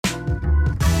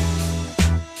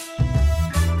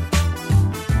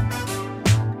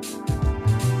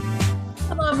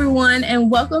everyone,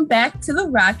 and welcome back to the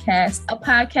RockCast, a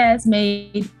podcast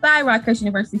made by RockCast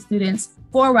University students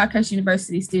for RockCast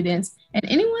University students and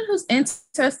anyone who's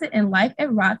interested in life at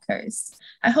RockCast.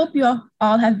 I hope you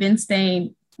all have been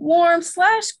staying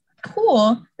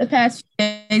warm/cool the past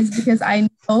few days because I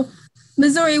know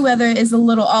Missouri weather is a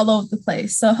little all over the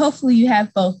place. So hopefully you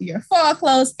have both your fall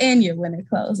clothes and your winter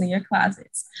clothes in your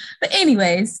closets. But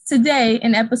anyways, today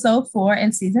in episode 4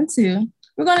 and season 2,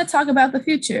 we're going to talk about the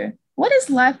future. What is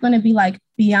life going to be like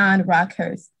beyond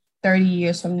Rockhurst 30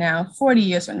 years from now, 40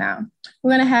 years from now?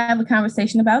 We're going to have a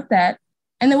conversation about that.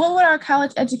 And then what would our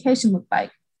college education look like?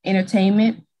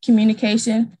 Entertainment,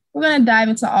 communication. We're going to dive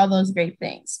into all those great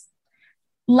things.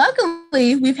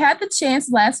 Luckily, we've had the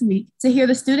chance last week to hear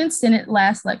the Student Senate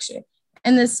last lecture.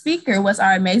 And the speaker was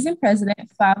our amazing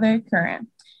president, Father Curran,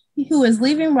 who is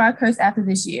leaving Rockhurst after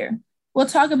this year. We'll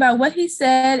talk about what he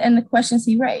said and the questions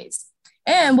he raised.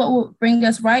 And what will bring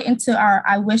us right into our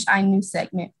I Wish I Knew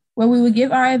segment, where we would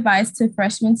give our advice to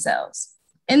freshman selves.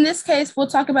 In this case, we'll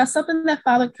talk about something that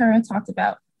Father Curran talked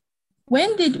about.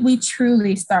 When did we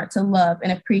truly start to love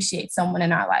and appreciate someone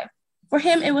in our life? For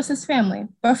him, it was his family,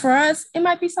 but for us, it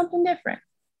might be something different.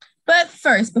 But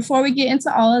first, before we get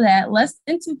into all of that, let's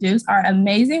introduce our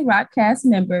amazing RockCast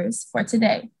members for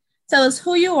today. Tell us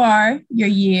who you are, your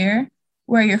year,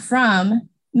 where you're from,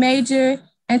 major,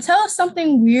 and tell us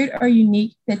something weird or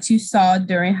unique that you saw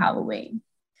during Halloween.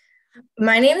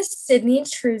 My name is Sydney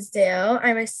Truesdale.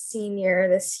 I'm a senior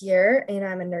this year, and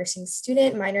I'm a nursing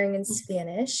student minoring in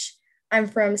Spanish. I'm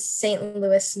from St.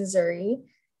 Louis, Missouri.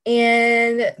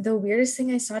 And the weirdest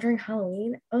thing I saw during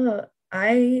Halloween,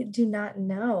 I do not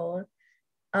know.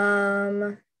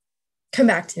 Come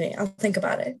back to me. I'll think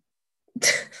about it.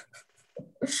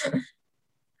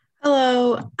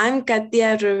 Hello, I'm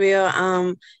Katia Rubio.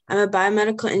 I'm a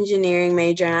biomedical engineering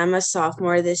major and I'm a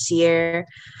sophomore this year.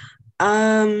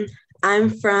 I'm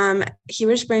from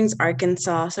Heber Springs,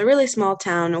 Arkansas, so a really small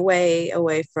town way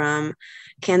away from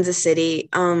Kansas City.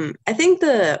 I think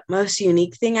the most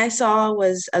unique thing I saw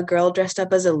was a girl dressed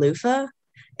up as a loofah.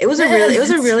 It was a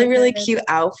really cute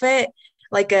outfit,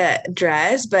 like a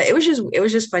dress, but it was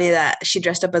just funny that she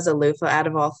dressed up as a loofah out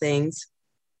of all things.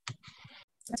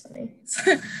 That's funny.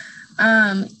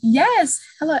 Yes.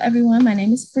 Hello, everyone. My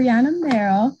name is Brianna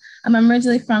Merrill. I'm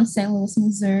originally from St. Louis,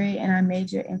 Missouri, and I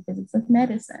major in physics of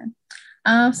medicine.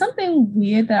 Something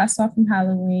weird that I saw from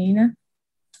Halloween.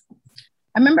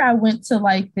 I remember I went to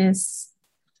like this,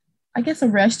 I guess a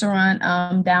restaurant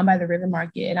down by the River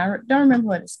Market, and I don't remember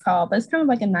what it's called, but it's kind of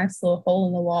like a nice little hole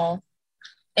in the wall.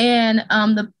 And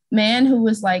the man who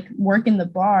was like working the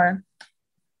bar,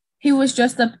 he was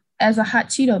dressed up as a hot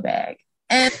Cheeto bag.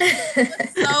 And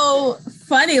so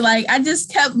funny, like I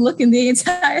just kept looking the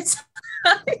entire time.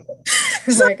 Oh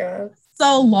my God.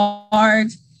 So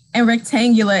large and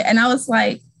rectangular. And I was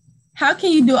like, how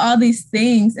can you do all these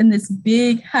things in this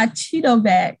big hot Cheeto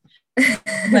bag?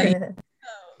 Like,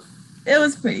 it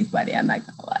was pretty funny, I'm not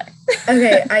gonna lie.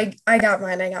 Okay, I got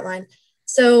mine.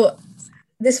 So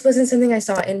this wasn't something I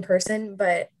saw in person,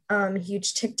 but I'm a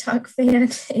huge TikTok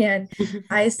fan, and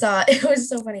I saw, it was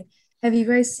so funny. Have you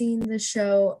guys seen the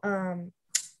show?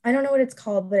 I don't know what it's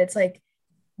called, but it's like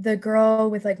the girl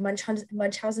with like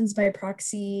Munchausen's by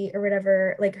proxy or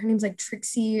whatever. Like her name's like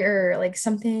Trixie or like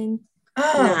something.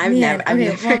 Oh, no, I've never.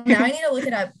 Well, now I need to look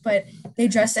it up. But they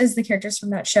dressed as the characters from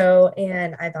that show,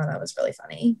 and I thought that was really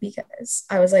funny because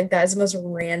I was like, that is the most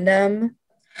random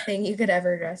thing you could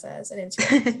ever dress as, and it's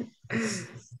really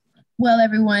Well,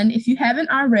 everyone, if you haven't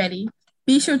already,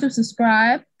 be sure to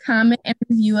subscribe, comment, and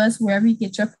review us wherever you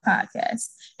get your podcasts.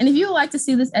 And if you would like to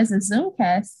see this as a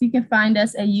Zoomcast, you can find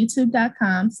us at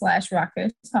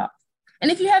youtube.com/RockCast.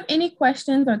 And if you have any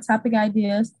questions or topic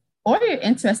ideas, or you're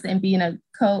interested in being a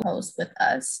co-host with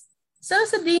us, send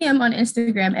us a DM on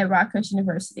Instagram at RockCast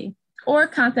University or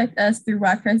contact us through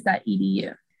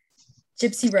rockcast.edu.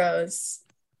 Gypsy Rose.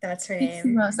 That's her name.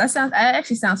 Gypsy Rose. That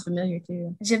actually sounds familiar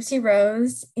too. Gypsy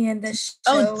Rose, and the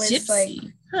show was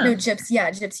Gypsy. like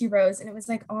Gypsy Rose, and it was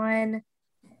like on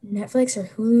Netflix or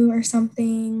Hulu or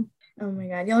something. Oh my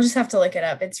God, you'll just have to look it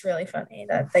up. It's really funny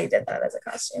that they did that as a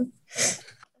costume. That's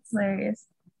hilarious.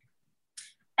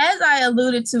 As I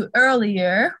alluded to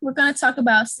earlier, we're going to talk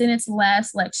about Senate's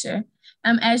last lecture.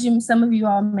 As some of you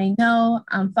all may know,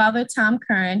 Father Tom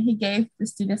Curran, he gave the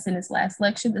students in his last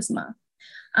lecture this month.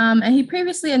 And he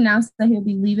previously announced that he'll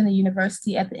be leaving the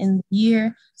university at the end of the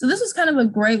year. So this was kind of a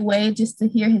great way just to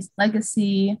hear his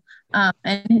legacy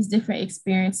and his different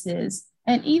experiences,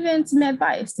 and even some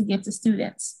advice to give to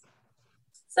students.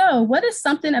 So what is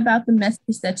something about the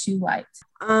message that you liked?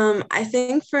 I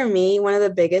think for me, one of the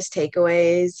biggest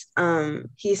takeaways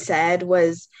he said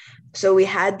was so we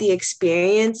had the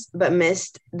experience but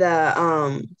missed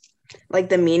the like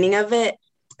the meaning of it.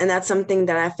 And that's something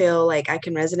that I feel like I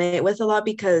can resonate with a lot,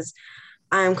 because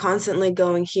I'm constantly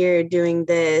going here, doing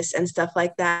this and stuff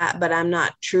like that, but I'm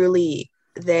not truly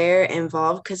there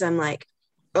involved because I'm like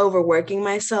overworking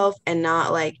myself and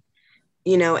not like,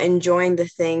 enjoying the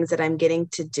things that I'm getting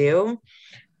to do.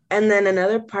 And then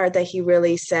another part that he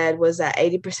really said was that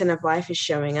 80% of life is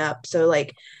showing up. So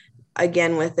like,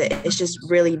 again, with it, it's just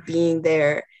really being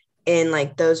there in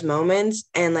like those moments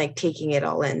and like taking it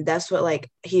all in. That's what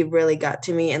like he really got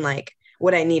to me and like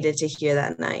what I needed to hear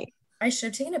that night. I should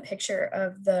have taken a picture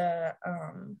of the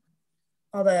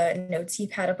all the notes he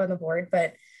had up on the board,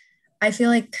 but I feel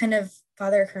like kind of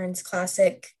Father Kern's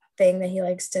classic thing that he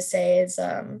likes to say is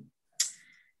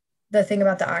the thing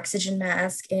about the oxygen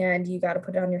mask, and you got to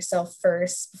put it on yourself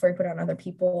first before you put it on other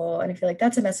people. And I feel like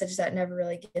that's a message that never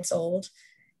really gets old.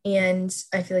 And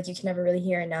I feel like you can never really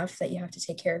hear enough that you have to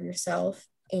take care of yourself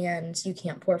and you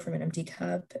can't pour from an empty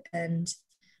cup. And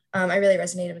I really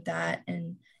resonated with that.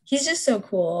 And he's just so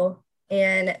cool.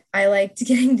 And I liked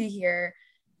getting to hear,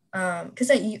 because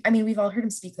I mean, we've all heard him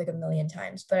speak like a million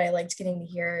times, but I liked getting to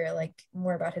hear like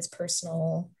more about his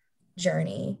personal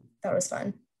journey. That was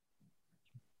fun.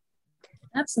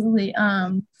 Absolutely.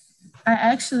 I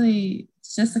actually,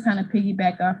 just to kind of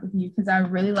piggyback off of you, because I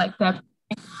really like that.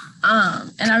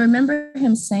 And I remember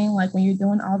him saying, like, when you're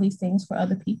doing all these things for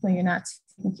other people and you're not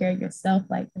taking care of yourself,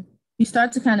 like you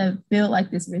start to kind of build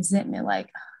like this resentment, like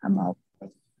I'm always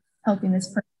helping this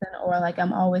person, or like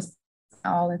I'm always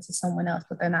all into someone else,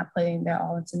 but they're not putting their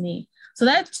all into me. So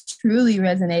that truly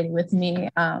resonated with me.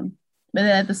 But then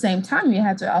at the same time, you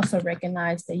have to also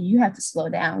recognize that you have to slow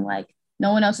down. Like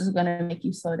no one else is going to make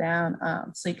you slow down.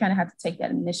 So you kind of have to take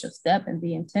that initial step and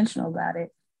be intentional about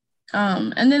it.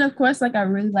 And then of course, like I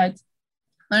really liked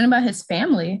learning about his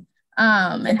family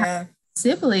and how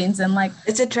siblings, and like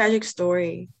it's a tragic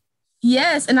story.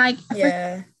 Yes, and I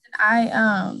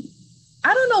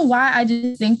don't know why, I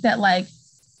just think that like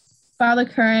Father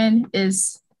Curran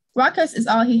is RockCast is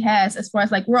all he has, as far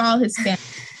as like we're all his family.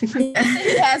 He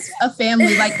has a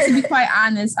family. Like, to be quite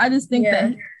honest, I just think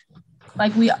that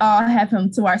like we all have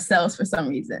him to ourselves for some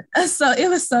reason. So it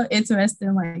was so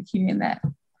interesting, like hearing that.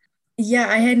 Yeah,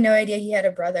 I had no idea he had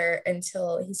a brother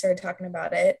until he started talking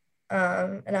about it.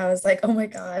 And I was like, oh my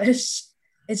gosh.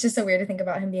 It's just so weird to think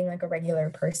about him being like a regular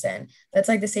person. That's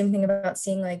like the same thing about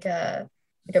seeing like a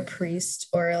priest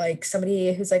or like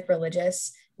somebody who's like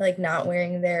religious, like not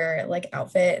wearing their like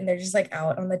outfit and they're just like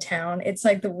out on the town. It's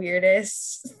like the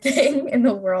weirdest thing in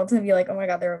the world to be like, oh my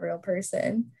God, they're a real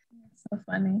person. So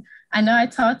funny. I know I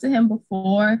talked to him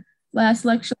before last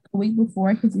lecture, the week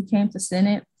before, because he came to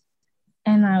Senate.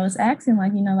 And I was asking,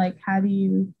 like, like, how do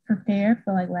you prepare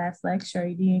for like last lecture?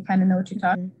 Do you kind of know what you're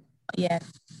talking about? Yeah.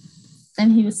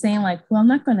 And he was saying, like, well, I'm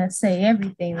not going to say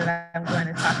everything that I'm going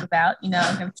to talk about. I'm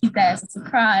going to keep that as a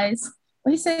surprise.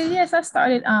 But he said, yes, I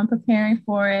started preparing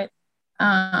for it.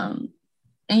 And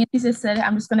he just said,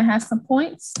 I'm just going to have some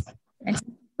points and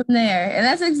from there. And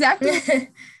that's exactly what he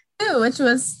did, which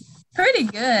was pretty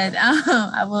good,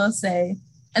 I will say.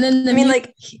 And then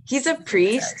like he's a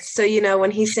priest, so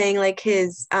when he's saying like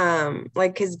his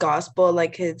gospel,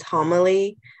 like his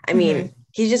homily, I mean,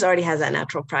 he just already has that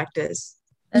natural practice.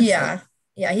 Yeah,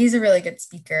 he's a really good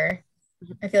speaker.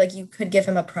 I feel like you could give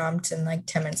him a prompt and like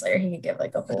 10 minutes later he could give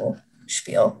like a whole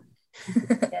spiel.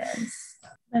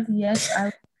 Yes, I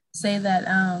would say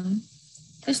that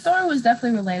his story was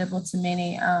definitely relatable to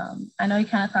many. I know he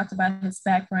kind of talked about his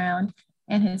background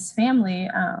and his family,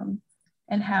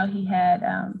 and how he had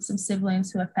some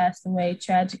siblings who have passed away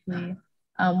tragically,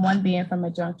 one being from a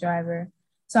drunk driver.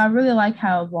 So I really like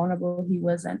how vulnerable he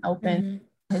was and open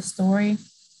his story.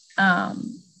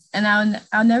 And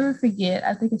I'll never forget,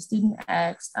 I think a student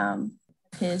asked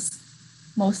his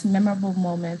most memorable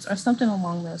moments or something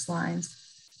along those lines.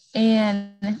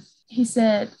 And he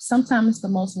said, sometimes the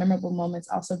most memorable moments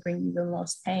also bring you the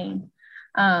most pain.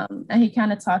 And he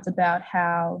kind of talked about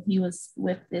how he was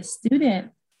with this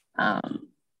student a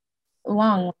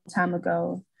long time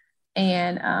ago,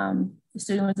 and the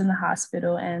student was in the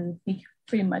hospital and he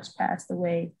pretty much passed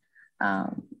away.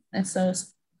 And so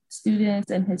students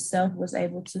and himself was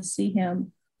able to see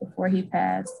him before he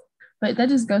passed. But that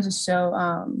just goes to show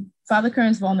Father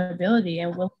Curran's vulnerability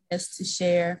and willingness to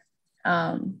share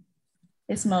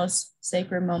his most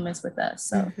sacred moments with us.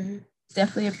 So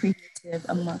definitely appreciative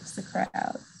amongst the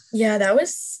crowd. Yeah, that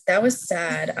was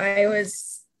sad.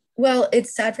 Well,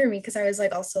 it's sad for me because I was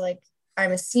like, also like,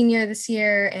 I'm a senior this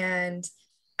year and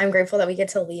I'm grateful that we get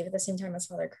to leave at the same time as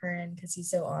Father Curran because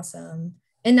he's so awesome.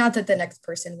 And not that the next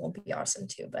person won't be awesome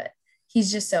too, but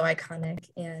he's just so iconic.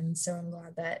 And so I'm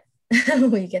glad that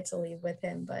we get to leave with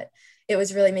him. But it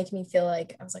was really making me feel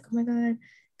like, I was like, oh my God,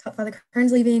 Father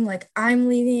Kern's leaving, like I'm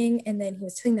leaving. And then he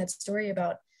was telling that story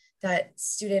about that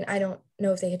student. I don't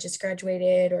know if they had just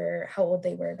graduated or how old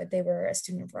they were, but they were a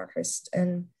student of RockCast.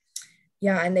 And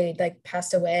yeah, and they like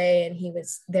passed away and he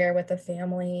was there with the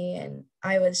family. And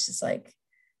I was just like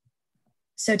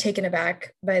so taken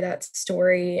aback by that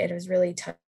story. It was really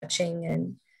touching.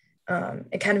 And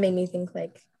it kind of made me think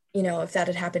like, you know, if that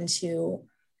had happened to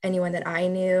anyone that I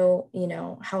knew, you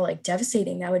know, how like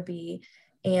devastating that would be.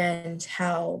 And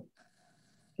how,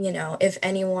 you know, if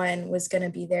anyone was going to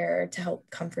be there to help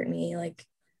comfort me, like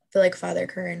I feel like Father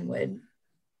Kern would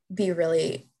be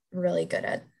really, really good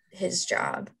at his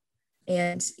job.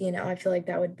 And, you know, I feel like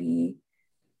that would be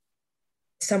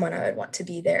someone I would want to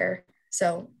be there.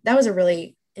 So that was a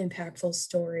really impactful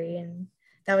story. And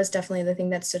that was definitely the thing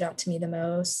that stood out to me the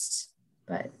most,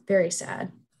 but very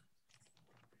sad.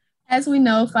 As we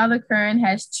know, Father Kern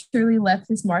has truly left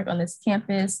his mark on this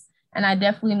campus, and I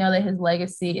definitely know that his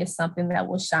legacy is something that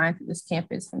will shine through this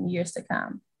campus for years to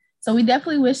come. So we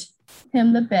definitely wish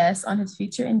him the best on his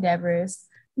future endeavors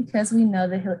because we know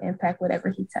that he'll impact whatever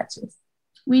he touches.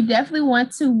 We definitely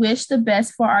want to wish the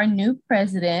best for our new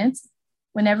president.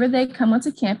 Whenever they come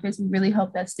onto campus, we really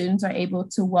hope that students are able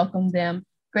to welcome them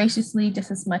graciously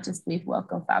just as much as we've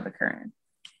welcomed Father Kern.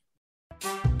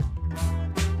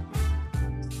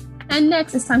 And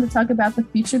next, it's time to talk about the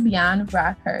future beyond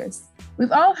RockCast.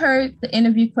 We've all heard the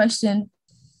interview question,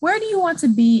 where do you want to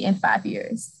be in 5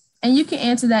 years? And you can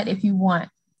answer that if you want.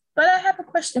 But I have a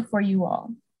question for you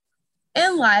all.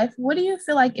 In life, what do you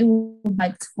feel like it will be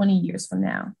like 20 years from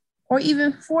now? Or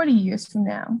even 40 years from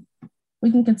now?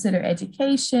 We can consider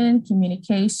education,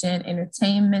 communication,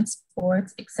 entertainment,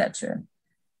 sports, etc.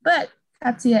 But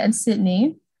Katya and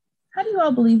Sydney, how do you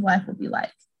all believe life will be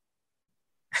like?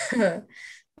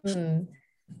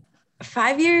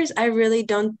 5 years, I really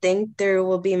don't think there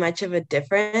will be much of a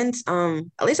difference.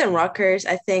 At least in RockCast,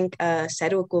 I think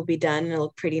Sedgwick will be done and it'll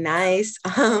look pretty nice.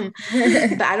 But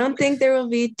I don't think there will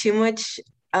be too much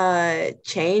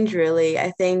change, really.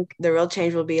 I think the real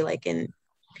change will be like in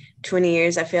 20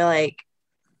 years. I feel like,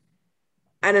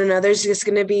 I don't know, there's just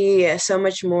going to be so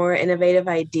much more innovative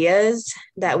ideas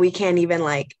that we can't even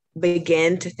like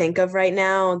begin to think of right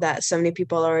now, that so many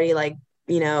people already like,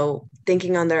 you know,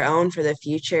 thinking on their own for the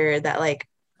future, that like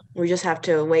we just have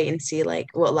to wait and see like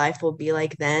what life will be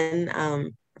like then.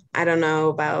 I don't know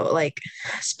about like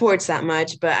sports that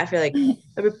much, but I feel like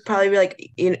it would probably be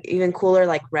like even cooler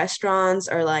like restaurants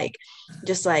or like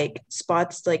just like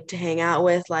spots like to hang out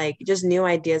with, like just new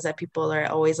ideas that people are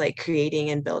always like creating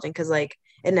and building, because like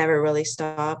it never really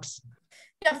stops.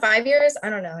 Yeah, 5 years, I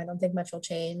don't know. I don't think much will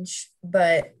change,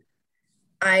 but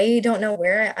I don't know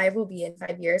where I will be in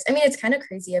 5 years. I mean, it's kind of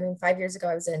crazy. I mean, 5 years ago,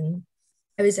 I was in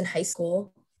high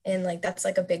school, and like that's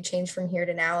like a big change from here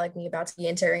to now, like me about to be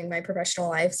entering my professional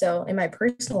life. So in my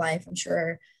personal life, I'm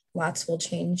sure lots will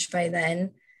change by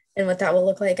then, and what that will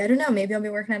look like, I don't know. Maybe I'll be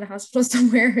working at a hospital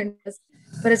somewhere,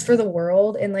 but it's for the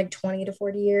world in like 20 to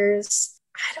 40 years.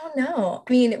 I don't know.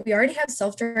 I mean, we already have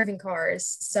self-driving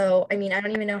cars. So, I mean, I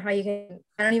don't even know how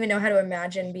to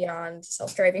imagine beyond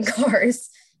self-driving cars.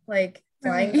 Like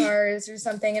flying cars or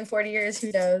something in 40 years,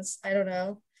 who knows? I don't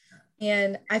know.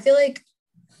 And I feel like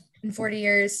in 40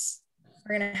 years,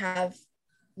 we're going to have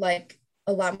like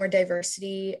a lot more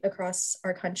diversity across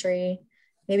our country.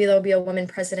 Maybe there'll be a woman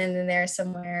president in there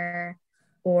somewhere,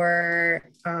 or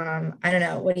I don't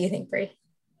know. What do you think, Brie?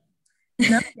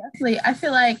 No, definitely. I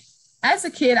feel like as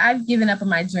a kid, I've given up on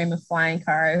my dream of flying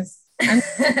cars. In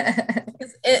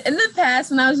the past,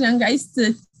 when I was younger, I used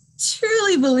to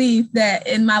truly believe that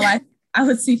in my life, I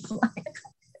would see flying.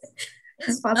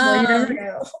 It's possible. You never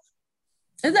know.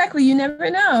 Exactly. You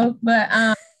never know. But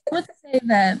I would say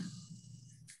that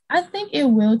I think it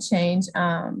will change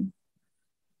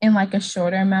in like a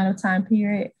shorter amount of time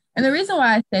period. And the reason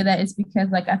why I say that is because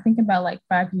like I think about like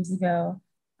 5 years ago,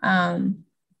 No,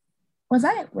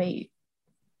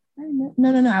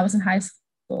 I was in high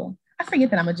school. I forget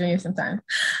that I'm a junior sometimes.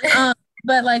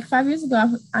 But like 5 years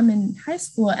ago, I'm in high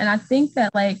school, and I think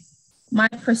that like my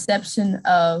perception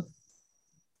of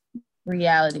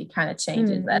reality kind of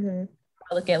changes. That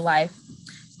I look at life.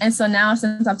 And so now,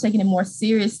 since I'm taking it more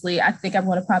seriously, I think I'm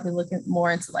going to probably look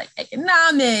more into like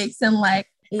economics and like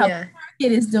how the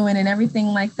market is doing and everything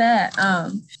like that.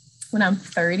 When I'm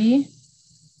 30,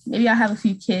 maybe I'll have a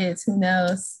few kids, who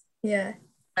knows? Yeah.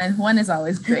 And one is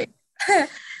always great. Do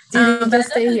you think they'll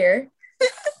stay here?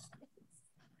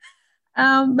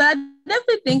 But I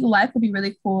definitely think life will be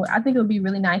really cool. I think it would be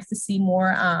really nice to see more.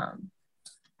 I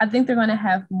think they're going to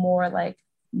have more like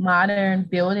modern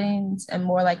buildings and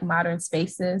more like modern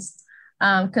spaces.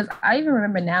 Because I even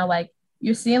remember now, like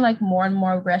you're seeing like more and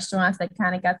more restaurants that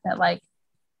kind of got that like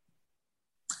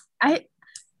I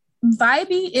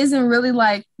vibey isn't really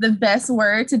like the best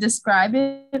word to describe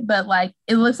it, but like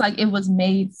it looks like it was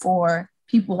made for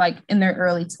people like in their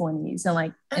early 20s and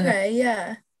like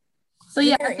yeah. So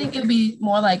yeah, I think it'd be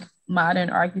more like modern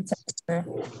architecture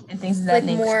and things of that like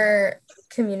nature. More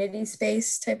community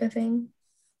space type of thing.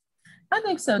 I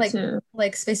think so too.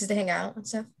 Like spaces to hang out and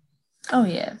stuff. Oh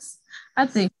yes, I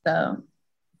think so.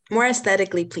 More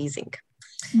aesthetically pleasing.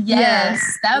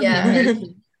 Yes, that would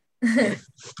be amazing.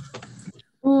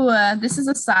 Ooh, this is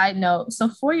a side note. So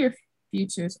for your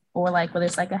futures, or like whether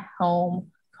it's like a home,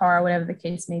 car, whatever the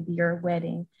case may be, or a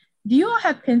wedding, do you all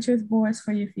have Pinterest boards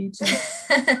for your future?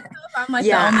 I'm like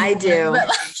I do. But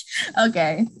like,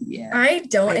 okay, yeah. I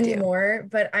don't anymore,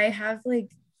 but I have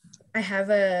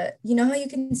a, you know how you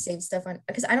can save stuff on,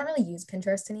 because I don't really use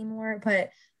Pinterest anymore, but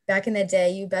back in the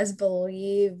day, you best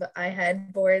believe I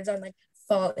had boards on like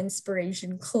fall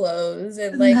inspiration clothes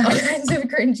and like all kinds of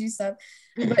cringy stuff.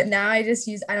 But now I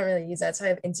don't really use that. So I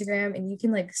have Instagram, and you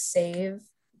can like save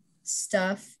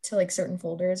stuff to like certain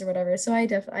folders or whatever. So I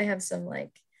have some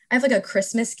like, I have like a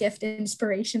Christmas gift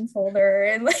inspiration folder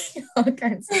and like all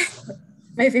kinds of stuff.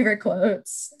 My favorite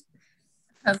quotes.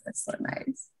 Oh, that's so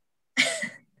nice.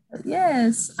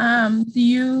 Yes. Do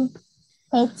you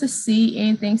hope to see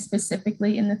anything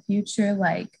specifically in the future,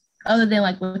 like other than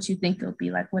like what you think it'll be?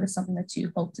 Like, what is something that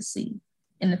you hope to see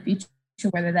in the future,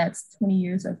 whether that's 20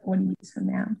 years or 40 years from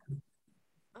now?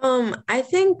 I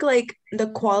think like the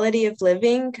quality of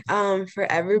living for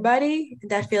everybody.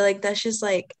 I feel like that's just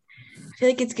like, I feel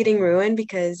like it's getting ruined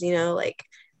because, you know, like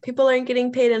people aren't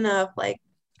getting paid enough. Like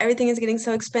everything is getting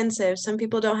so expensive. Some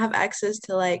people don't have access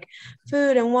to like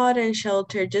food and water and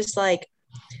shelter. Just like,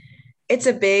 it's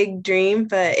a big dream,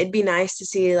 but it'd be nice to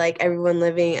see like everyone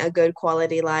living a good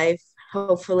quality life.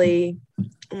 Hopefully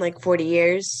in like 40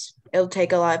 years. It'll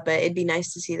take a lot, but it'd be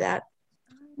nice to see that.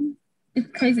 It's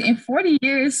crazy. In 40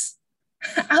 years,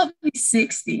 I'll be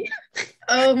 60.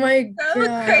 Oh my God. That was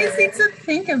crazy to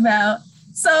think about.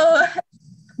 So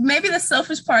maybe the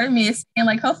selfish part of me is saying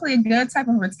like, hopefully a good type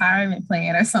of retirement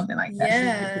plan or something like that.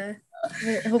 Yeah.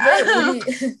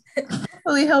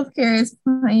 Hopefully healthcare is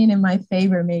playing in my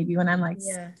favor maybe when I'm like,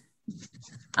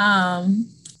 I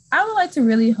would like to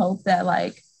really hope that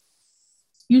like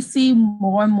you see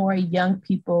more and more young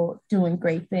people doing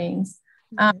great things.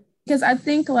 Because I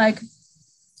think like,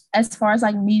 as far as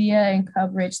like media and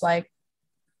coverage, like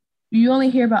you only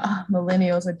hear about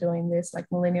millennials are doing this, like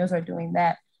millennials are doing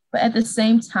that. But at the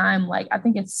same time, like I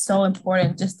think it's so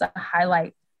important just to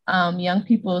highlight young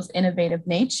people's innovative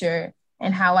nature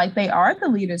and how like they are the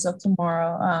leaders of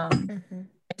tomorrow.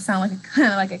 It sounds like kind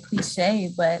of like a cliche,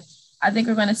 but I think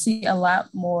we're going to see a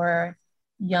lot more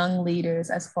young leaders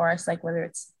as far as like whether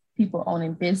it's people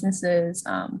owning businesses,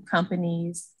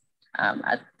 companies.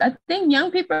 I think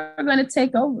young people are going to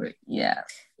take over. Yeah,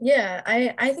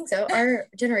 I think so. Our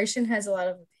generation has a lot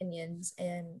of opinions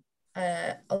and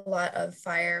a lot of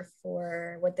fire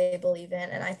for what they believe in,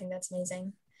 and I think that's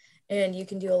amazing. And you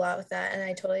can do a lot with that, and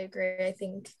I totally agree. I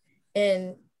think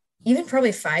in even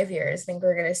probably 5 years, I think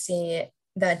we're going to see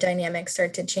that dynamic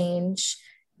start to change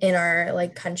in our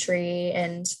like country.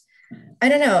 And I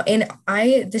don't know,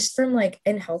 and this from like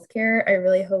in healthcare, I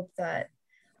really hope that,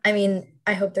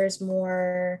 I hope there's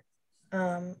more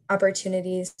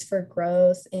opportunities for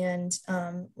growth and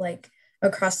like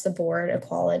across the board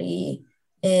equality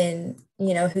in,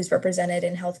 you know, who's represented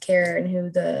in healthcare and who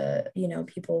the, you know,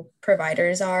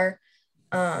 providers are.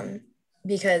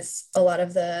 Because a lot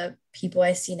of the people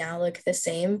I see now look the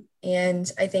same.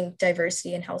 And I think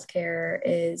diversity in healthcare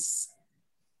is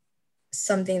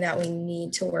something that we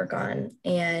need to work on.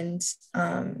 And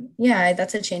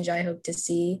that's a change I hope to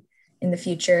see in the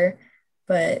future.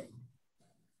 But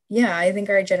yeah, I think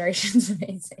our generation's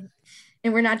amazing.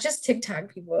 And we're not just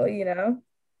TikTok people, you know?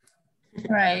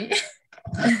 Right.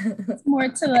 More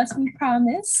to us, we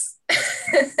promise.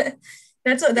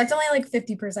 That's only like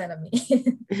 50% of me.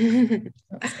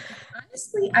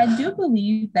 Honestly, I do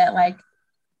believe that like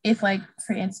if like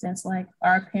for instance like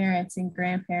our parents and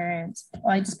grandparents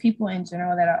or like just people in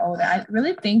general that are older, I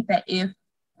really think that if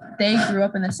they grew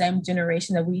up in the same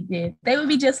generation that we did, they would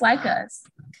be just like us.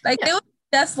 Like they would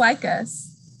be just like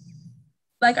us.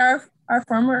 Like our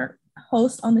former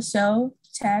host on the show,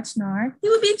 Chad Schnar, he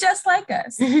would be just like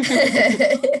us.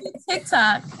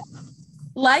 TikTok,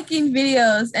 liking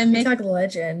videos and TikTok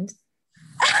legend.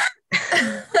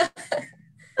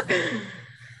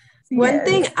 One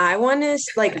thing I want is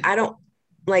like, I don't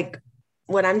like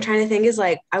what I'm trying to think is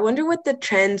like, I wonder what the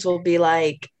trends will be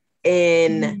like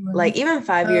in like even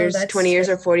 5 years, 20 years,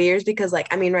 or 40 years, because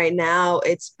like, I mean, right now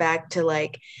it's back to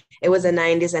like, it was the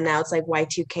 90s and now it's like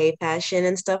Y2K fashion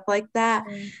and stuff like that.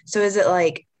 So is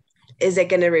it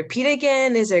going to repeat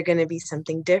again? Is there going to be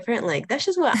something different? Like, that's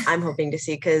just what I'm hoping to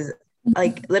see, because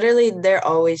like literally they're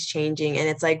always changing, and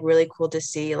it's like really cool to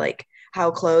see like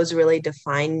how clothes really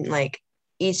define like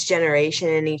each generation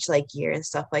and each like year and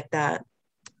stuff like that.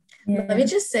 Yeah. Let me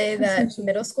just say that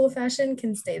middle school fashion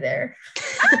can stay there.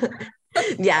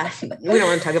 Yeah, we don't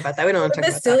want to talk about that. We don't want to talk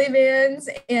about the silly bands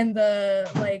and the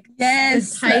like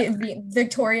yes, the tight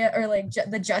Victoria or like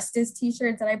the Justice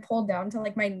t-shirts that I pulled down to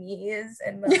like my knees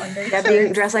and the undershirts. Yeah,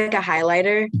 being dressed like a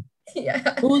highlighter.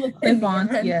 Yeah. Ooh, the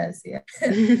clip-ons. Yes, yeah.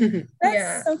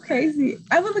 That's so crazy.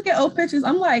 I would look at old pictures.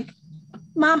 I'm like,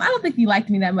 Mom, I don't think you liked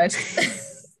me that much.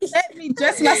 Let me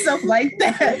dress myself like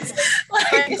that.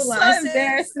 Like, it's so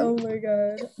embarrassing. Oh my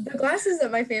god. The glasses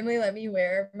that my family let me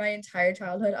wear my entire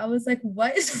childhood, I was like,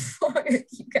 what is wrong with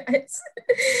you guys?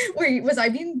 Was I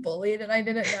being bullied and I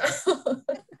didn't know?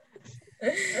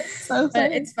 So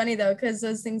but it's funny though, because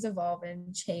those things evolve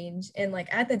and change. And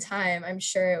like at the time, I'm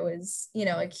sure it was, you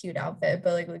know, a cute outfit,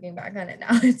 but like looking back on it now,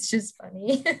 it's just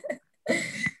funny.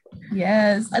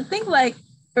 Yes. I think like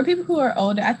for people who are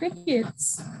older, I think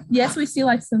it's, yes, we see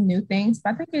like some new things,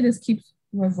 but I think it just keeps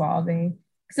revolving.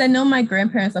 Because I know my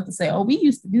grandparents love to say, oh, we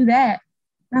used to do that.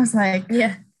 And I was like,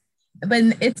 yeah. But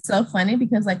it's so funny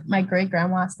because like my great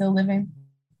grandma is still living.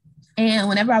 And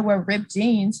whenever I wear ripped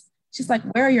jeans, she's like,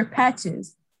 where are your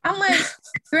patches? I'm like,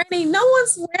 Granny, no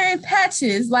one's wearing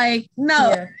patches. Like, no.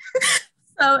 Yeah.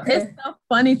 So it's so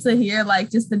funny to hear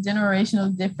like just the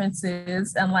generational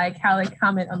differences and like how they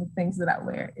comment on the things that I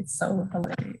wear. It's so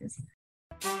hilarious.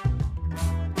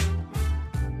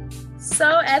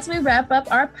 So as we wrap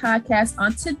up our podcast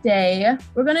on today,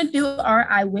 we're going to do our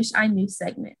I Wish I Knew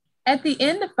segment. At the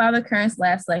end of Father Curran's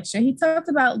last lecture, he talked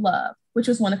about love, which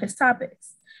was one of his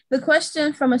topics. The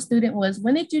question from a student was,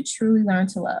 when did you truly learn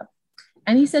to love?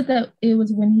 And he said that it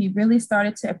was when he really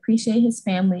started to appreciate his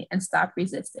family and stop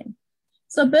resisting.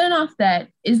 So building off that,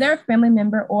 is there a family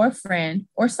member or a friend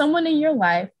or someone in your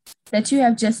life that you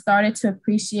have just started to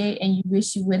appreciate and you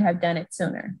wish you would have done it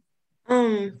sooner?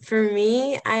 For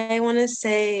me, I want to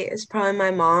say it's probably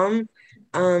my mom.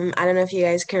 I don't know if you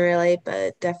guys can relate,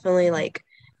 but definitely like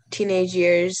teenage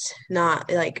years,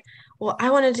 not like, well,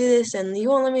 I want to do this and you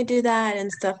won't let me do that and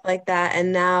stuff like that.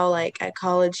 And now like at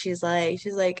college, she's like,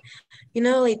 you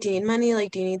know, like, do you need money?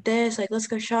 Like, do you need this? Like, let's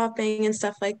go shopping and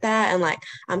stuff like that. And like,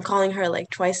 I'm calling her like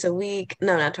twice a week.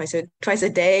 No, not twice a week, twice a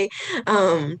day.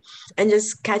 And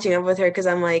just catching up with her because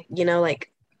I'm like, you know,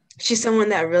 like she's someone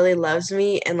that really loves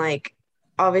me. And like,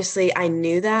 obviously I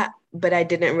knew that, but I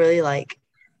didn't really like,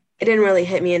 it didn't really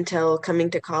hit me until coming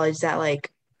to college that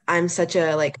like, I'm such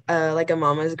a like a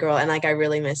mama's girl and like I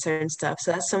really miss her and stuff.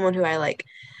 So that's someone who I like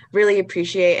really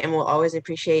appreciate and will always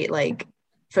appreciate like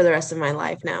for the rest of my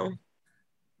life now.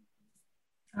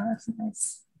 Oh, that's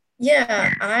nice.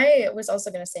 Yeah, I was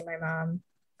also going to say my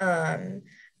mom.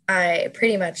 I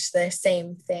pretty much the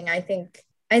same thing. I think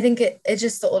it's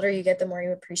just the older you get, the more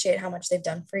you appreciate how much they've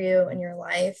done for you in your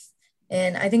life.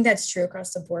 And I think that's true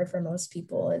across the board for most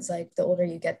people. It's like the older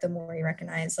you get, the more you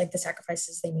recognize like the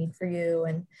sacrifices they made for you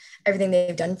and everything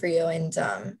they've done for you. And,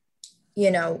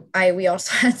 you know, we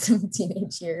also had some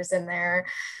teenage years in there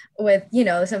with, you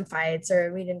know, some fights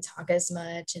or we didn't talk as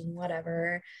much and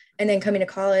whatever. And then coming to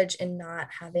college and not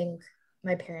having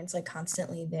my parents like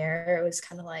constantly there, it was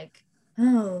kind of like,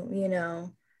 oh, you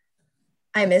know,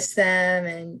 I miss them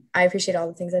and I appreciate all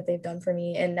the things that they've done for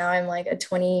me. And now I'm like a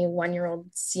 21-year-old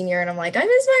senior and I'm like, I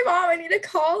miss my mom. I need to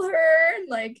call her. And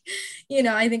like, you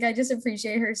know, I think I just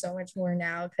appreciate her so much more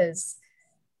now because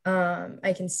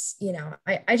I can, you know,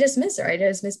 I just miss her. I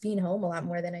just miss being home a lot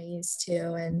more than I used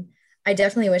to. And I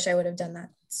definitely wish I would have done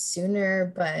that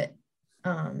sooner, but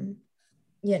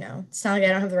you know, it's not like I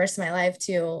don't have the rest of my life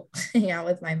to hang out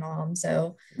with my mom.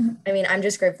 So, I mean, I'm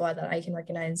just grateful that I can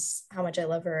recognize how much I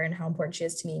love her and how important she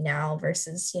is to me now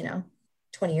versus, you know,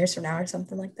 20 years from now or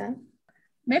something like that.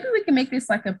 Maybe we can make this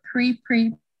like a pre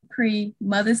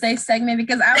Mother's Day segment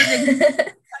because I was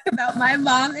talk about my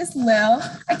mom as well.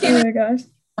 I can't oh my gosh.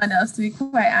 Anyone else, to be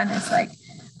quite honest, like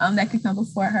that could come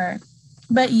before her.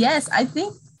 But yes, I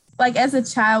think like as a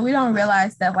child, we don't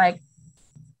realize that like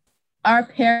our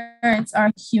parents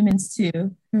are humans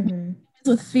too,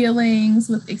 with feelings,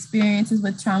 with experiences,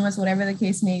 with traumas, whatever the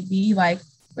case may be. Like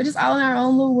we're just all in our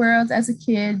own little worlds as a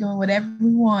kid doing whatever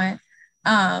we want.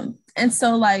 And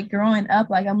so like growing up,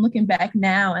 like I'm looking back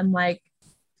now and like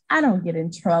I don't get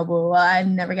in trouble. I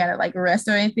never got like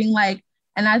arrested or anything like.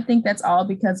 And I think that's all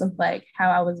because of like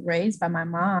how I was raised by my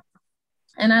mom.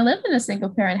 And I lived in a single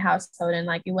parent household, and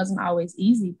like it wasn't always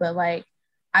easy, but like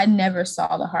I never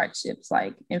saw the hardships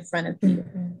like in front of me.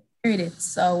 Carried it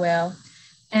so well.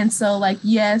 And so like,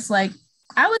 yes, like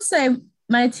I would say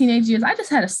my teenage years, I just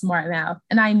had a smart mouth,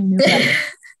 and I knew that.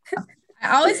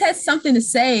 I always had something to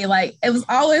say. Like it was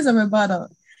always a rebuttal.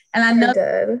 And I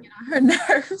know her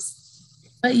nerves.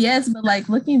 But yes, but like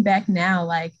looking back now,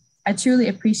 like I truly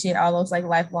appreciate all those like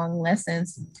lifelong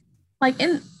lessons. Like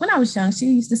when I was young, she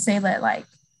used to say that like,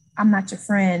 I'm not your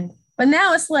friend. But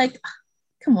now it's like,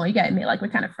 come on, you gotta admit, like we're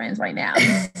kind of friends right now.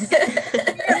 You're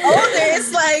older,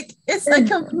 it's a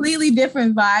completely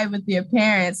different vibe with your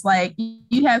parents. Like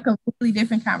you have completely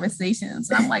different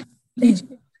conversations. I'm like,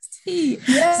 literally.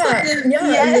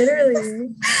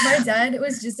 My dad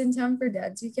was just in town for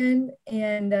Dad's weekend,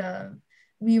 and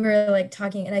we were like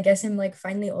talking, and I guess I'm like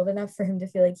finally old enough for him to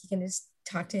feel like he can just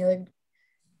talk to me like,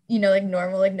 you know, like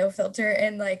normal, like no filter.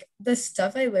 And like the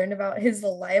stuff I learned about his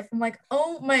life, I'm like,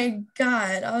 oh my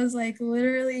God. I was like,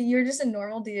 literally, you're just a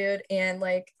normal dude. And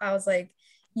like, I was like,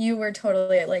 you were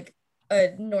totally like a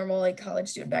normal like college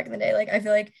student back in the day. Like, I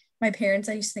feel like my parents,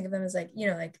 I used to think of them as like, you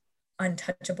know, like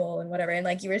untouchable and whatever. And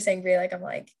like you were saying, Brie, like, I'm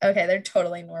like, okay, they're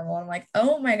totally normal. I'm like,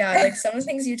 oh my God. Like some of the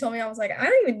things you told me, I was like, I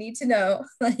don't even need to know.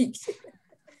 Like,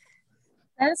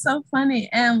 that's so funny.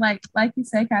 And like you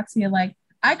said, Katya, like,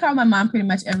 I call my mom pretty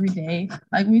much every day.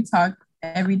 Like we talk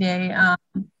every day.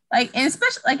 Like, and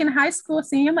especially like in high school,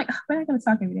 seeing, I'm like, oh, we're not gonna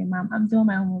talk every day, Mom. I'm doing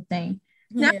my own little thing.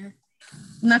 Now, I'm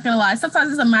not gonna lie.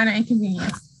 Sometimes it's a minor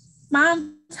inconvenience.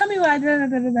 Mom, tell me why.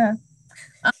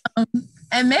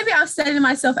 And maybe I'm setting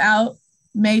myself out,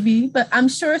 maybe, but I'm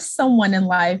sure someone in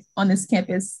life on this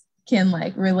campus can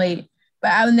like relate.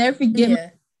 But I'll never forget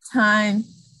my time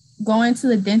going to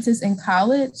the dentist in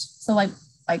college. So like,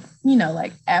 you know,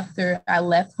 like after I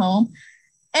left home,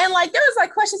 and like there was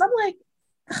like questions. I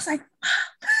was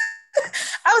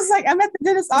like, I'm at the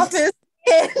dentist's office,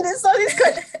 and there's all these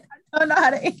questions I don't know how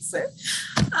to answer.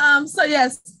 So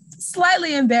yes,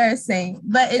 slightly embarrassing,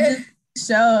 but it just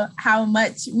showed how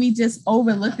much we just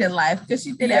overlooked in life because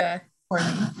she did everything for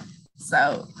me.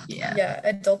 So yeah,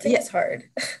 adulting is hard.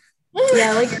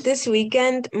 Yeah, like this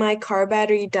weekend, my car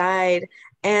battery died,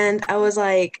 and I was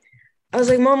like,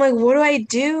 Mom, like, what do I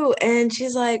do? And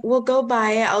she's like, well, go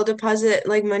buy it. I'll deposit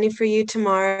like money for you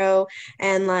tomorrow,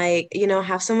 and like, you know,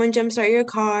 have someone jumpstart your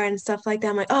car and stuff like that.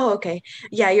 I'm like, oh, okay.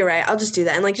 Yeah, you're right. I'll just do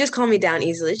that. And like, just calm me down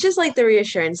easily. It's just like the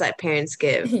reassurance that parents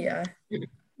give. Yeah.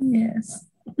 Yes.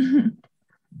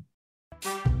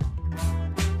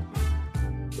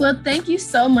 Well, thank you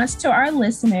so much to our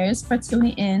listeners for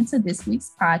tuning in to this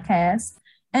week's podcast.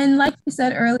 And like we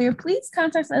said earlier, please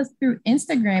contact us through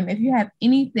Instagram if you have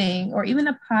anything or even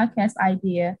a podcast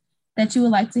idea that you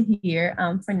would like to hear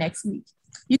for next week.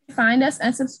 You can find us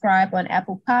and subscribe on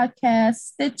Apple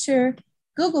Podcasts, Stitcher,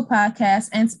 Google Podcasts,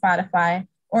 and Spotify,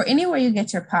 or anywhere you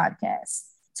get your podcasts.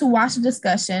 To watch the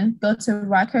discussion, go to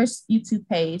RockCast's YouTube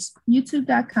page,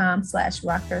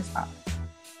 youtube.com/RockCast.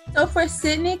 So for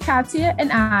Sydney, Katya,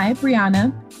 and I,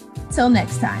 Brianna, till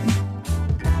next time.